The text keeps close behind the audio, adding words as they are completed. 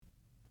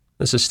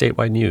This is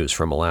Statewide News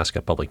from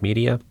Alaska Public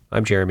Media.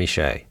 I'm Jeremy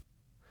Shea.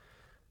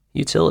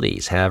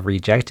 Utilities have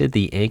rejected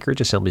the Anchorage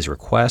Assembly's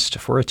request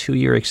for a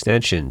 2-year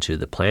extension to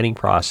the planning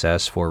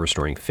process for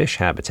restoring fish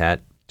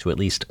habitat to at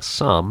least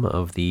some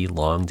of the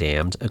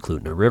long-dammed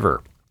Eklutna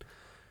River.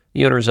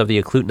 The owners of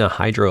the Eklutna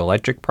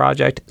Hydroelectric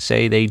Project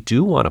say they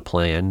do want a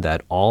plan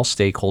that all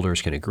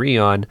stakeholders can agree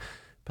on,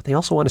 but they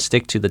also want to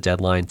stick to the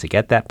deadline to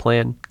get that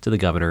plan to the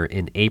governor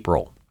in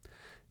April.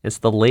 It's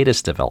the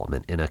latest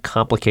development in a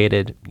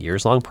complicated,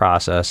 years-long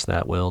process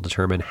that will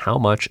determine how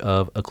much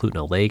of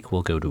Eklutna Lake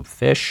will go to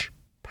fish,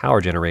 power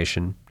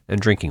generation,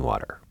 and drinking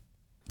water.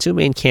 Two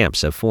main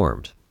camps have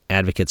formed: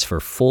 advocates for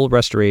full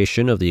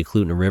restoration of the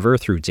Eklutna River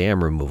through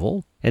dam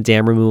removal, and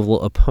dam removal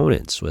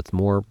opponents with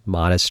more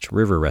modest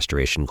river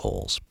restoration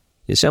goals.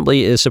 The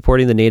Assembly is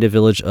supporting the native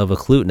village of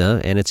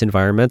Eklutna and its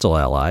environmental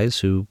allies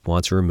who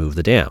want to remove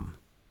the dam.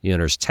 The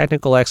owner's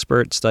technical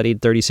expert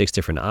studied 36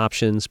 different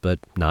options, but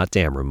not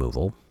dam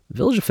removal.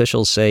 Village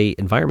officials say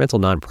environmental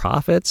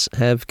nonprofits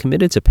have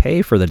committed to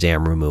pay for the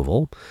dam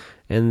removal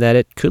and that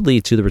it could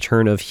lead to the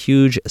return of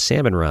huge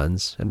salmon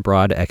runs and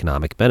broad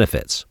economic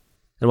benefits.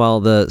 And while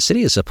the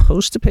city is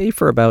supposed to pay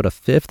for about a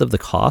fifth of the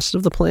cost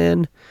of the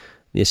plan,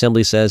 the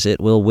Assembly says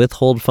it will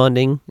withhold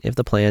funding if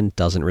the plan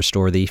doesn't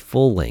restore the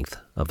full length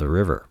of the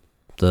river.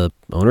 The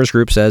owners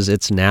group says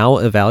it's now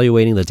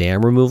evaluating the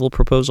dam removal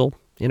proposal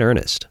in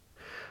earnest.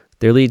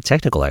 Their lead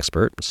technical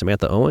expert,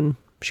 Samantha Owen,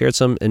 shared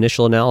some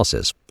initial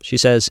analysis. She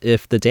says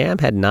if the dam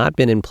had not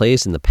been in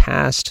place in the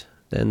past,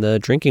 then the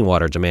drinking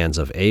water demands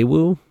of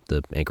AWU,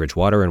 the Anchorage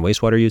Water and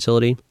Wastewater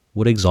Utility,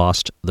 would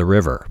exhaust the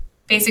river.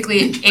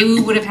 Basically,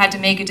 AWU would have had to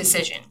make a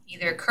decision,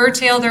 either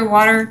curtail their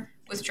water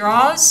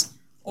withdrawals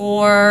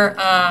or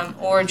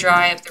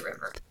dry up the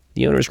river.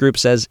 The owners group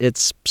says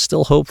it's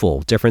still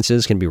hopeful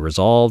differences can be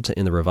resolved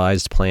in the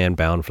revised plan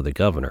bound for the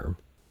governor.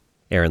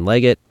 Aaron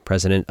Leggett,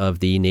 president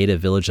of the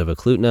native village of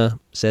Eklutna,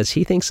 says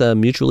he thinks a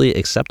mutually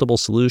acceptable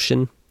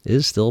solution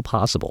is still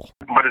possible.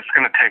 But it's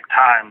going to take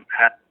time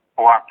and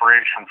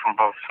cooperation from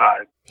both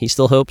sides. He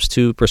still hopes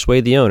to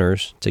persuade the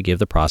owners to give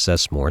the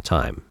process more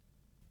time.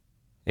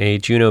 A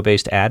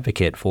Juneau-based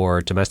advocate for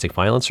domestic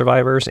violence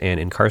survivors and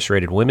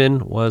incarcerated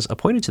women was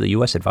appointed to the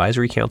U.S.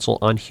 Advisory Council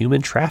on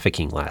Human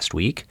Trafficking last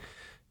week.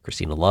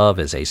 Christina Love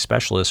is a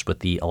specialist with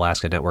the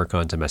Alaska Network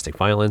on Domestic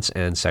Violence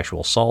and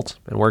Sexual Assault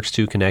and works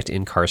to connect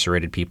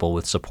incarcerated people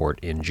with support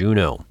in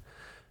Juneau.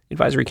 The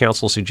Advisory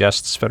Council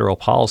suggests federal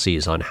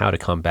policies on how to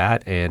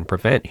combat and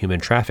prevent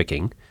human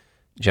trafficking.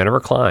 Jennifer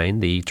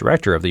Klein, the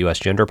director of the U.S.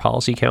 Gender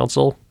Policy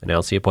Council,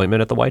 announced the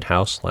appointment at the White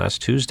House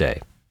last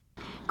Tuesday.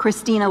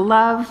 Christina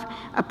Love,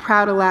 a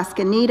proud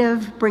Alaska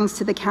Native, brings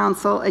to the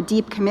Council a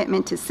deep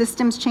commitment to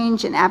systems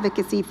change and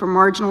advocacy for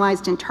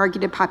marginalized and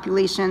targeted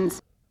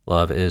populations.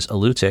 Love is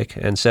Alutiiq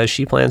and says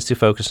she plans to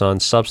focus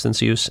on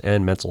substance use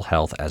and mental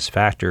health as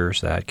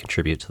factors that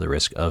contribute to the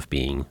risk of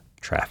being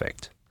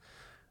trafficked.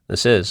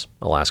 This is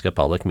Alaska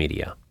Public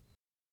Media.